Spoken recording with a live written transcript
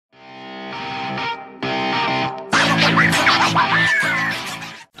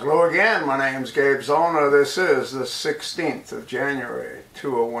again. My name's Gabe Zolna. This is the 16th of January,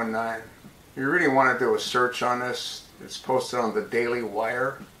 2019. You really want to do a search on this, it's posted on the Daily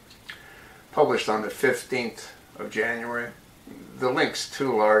Wire, published on the 15th of January. The link's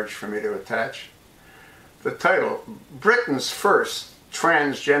too large for me to attach. The title, Britain's first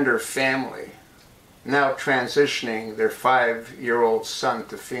transgender family, now transitioning their 5-year-old son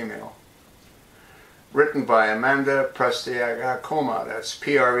to female. Written by Amanda Prestigiacomo, that's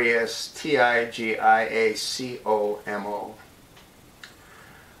Prestigiacomo.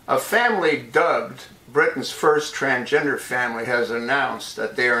 A family dubbed Britain's first transgender family has announced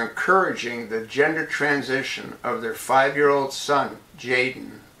that they are encouraging the gender transition of their 5-year-old son,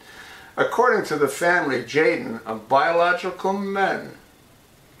 Jaden. According to the family, Jaden, a biological man,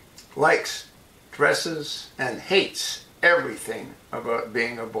 likes dresses and hates everything about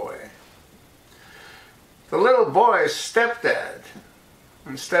being a boy. The little boy's stepdad,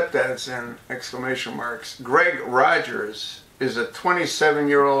 and stepdad's in exclamation marks, Greg Rogers, is a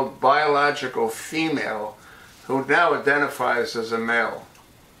 27-year-old biological female who now identifies as a male.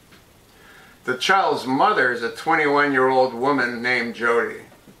 The child's mother is a 21-year-old woman named Jody.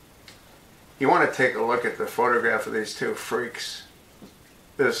 You want to take a look at the photograph of these two freaks.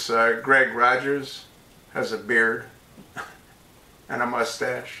 This Greg Rogers has a beard and a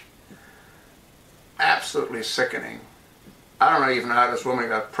mustache. Absolutely sickening. I don't know even how this woman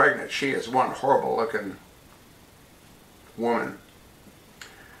got pregnant. She is one horrible looking woman.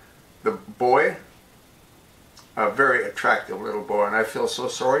 The boy, a very attractive little boy, and I feel so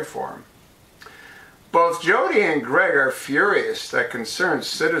sorry for him. Both Jody and Greg are furious that concerned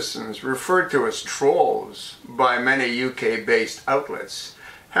citizens, referred to as trolls by many UK-based outlets,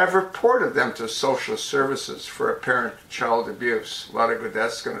 have reported them to social services for apparent child abuse. A lot of good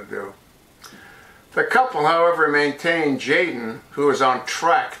that's going to do. The couple, however, maintain Jaden, who is on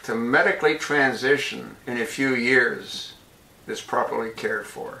track to medically transition in a few years, is properly cared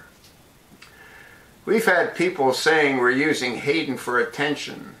for. We've had people saying we're using Hayden for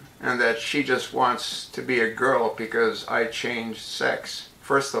attention and that she just wants to be a girl because I changed sex.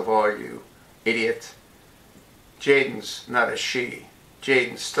 First of all, you idiot, Jaden's not a she.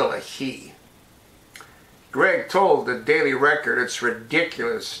 Jaden's still a he. Greg told the Daily Record, "It's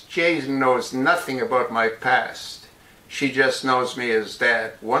ridiculous. Jaden knows nothing about my past. She just knows me as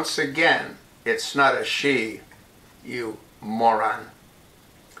dad. Once again, it's not a she, you moron."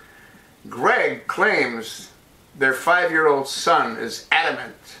 Greg claims their 5-year-old son is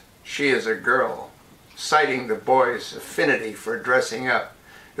adamant she is a girl, citing the boy's affinity for dressing up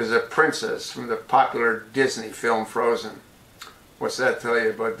as a princess from the popular Disney film Frozen. What's that tell you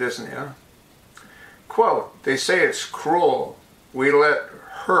about Disney, huh? Quote, "They say it's cruel. We let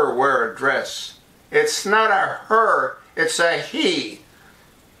her wear a dress. It's not a her, it's a he.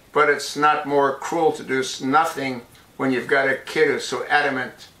 But it's not more cruel to do nothing when you've got a kid who's so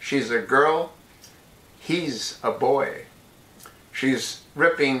adamant she's a girl. He's a boy. She's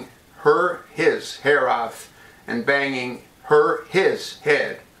ripping his hair off and banging his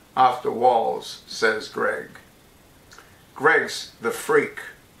head off the walls," says Greg. Greg's the freak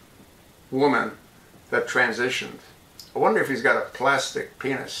woman that transitioned. I wonder if he's got a plastic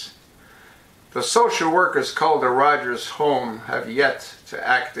penis. The social workers called the Rogers home have yet to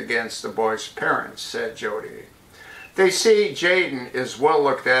act against the boy's parents, said Jody. They see Jaden is well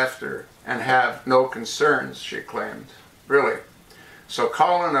looked after and have no concerns, she claimed. Really? So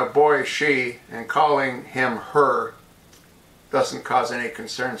calling a boy she and calling him her doesn't cause any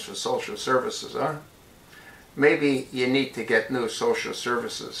concerns for social services, huh? Maybe you need to get new social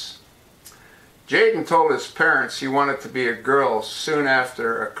services. Jaden told his parents he wanted to be a girl soon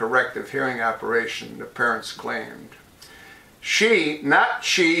after a corrective hearing operation, the parents claimed. He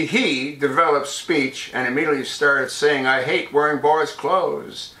developed speech and immediately started saying, "I hate wearing boys'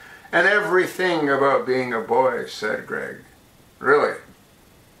 clothes and everything about being a boy," said Greg. Really?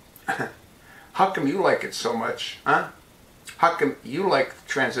 How come you like it so much, huh? How come you like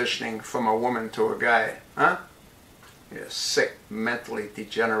transitioning from a woman to a guy, huh? You sick, mentally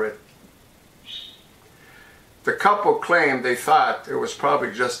degenerate. The couple claimed they thought it was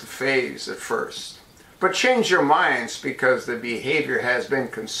probably just a phase at first, but changed their minds because the behavior has been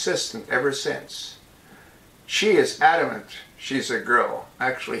consistent ever since. She is adamant she's a girl.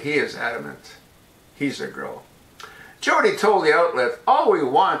 Actually, he is adamant he's a girl. Jody told the outlet, "All we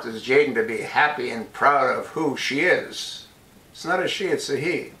want is Jaden to be happy and proud of who she is." It's not a she, it's a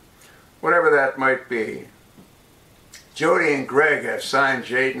he. Whatever that might be. Jody and Greg have signed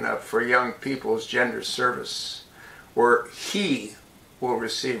Jaden up for Young People's Gender Service, where he will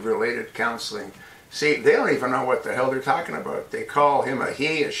receive related counseling. See, they don't even know what the hell they're talking about. They call him a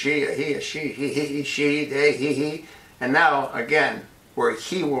he, a she, a he, a she, they, he, and now, again, where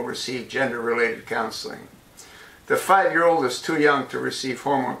he will receive gender-related counseling. The 5-year-old is too young to receive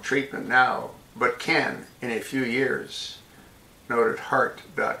hormone treatment now, but can in a few years, noted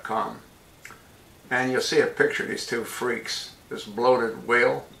heart.com. And you'll see a picture of these two freaks, this bloated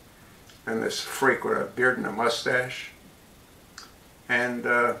whale and this freak with a beard and a mustache. And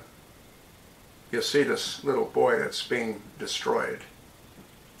you'll see this little boy that's being destroyed.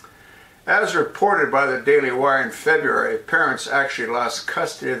 As reported by the Daily Wire in February, parents actually lost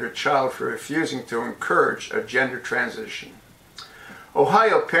custody of their child for refusing to encourage a gender transition.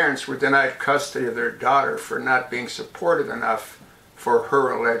 Ohio parents were denied custody of their daughter for not being supportive enough for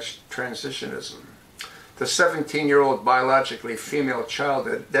her alleged transitionism. The 17-year-old biologically female child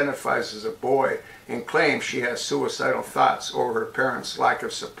identifies as a boy and claims she has suicidal thoughts over her parents' lack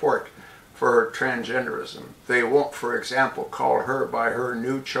of support for her transgenderism. They won't, for example, call her by her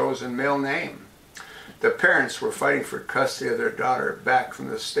new chosen male name. The parents were fighting for custody of their daughter back from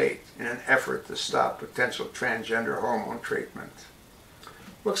the state in an effort to stop potential transgender hormone treatment.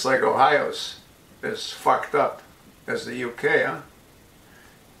 Looks like Ohio's as fucked up as the UK, huh?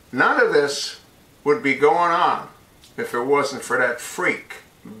 None of this would be going on if it wasn't for that freak,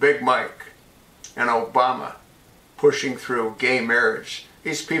 Big Mike, and Obama pushing through gay marriage.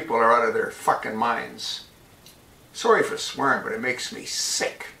 These people are out of their fucking minds. Sorry for swearing, but it makes me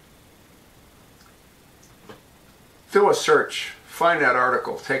sick. Do a search, find that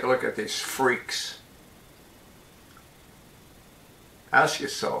article, take a look at these freaks. Ask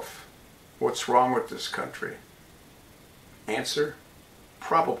yourself, what's wrong with this country? Answer,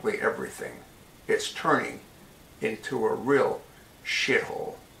 probably everything. It's turning into a real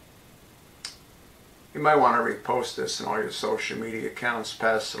shithole. You might want to repost this in all your social media accounts,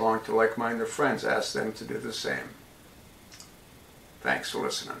 pass it along to like-minded friends, ask them to do the same. Thanks for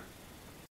listening.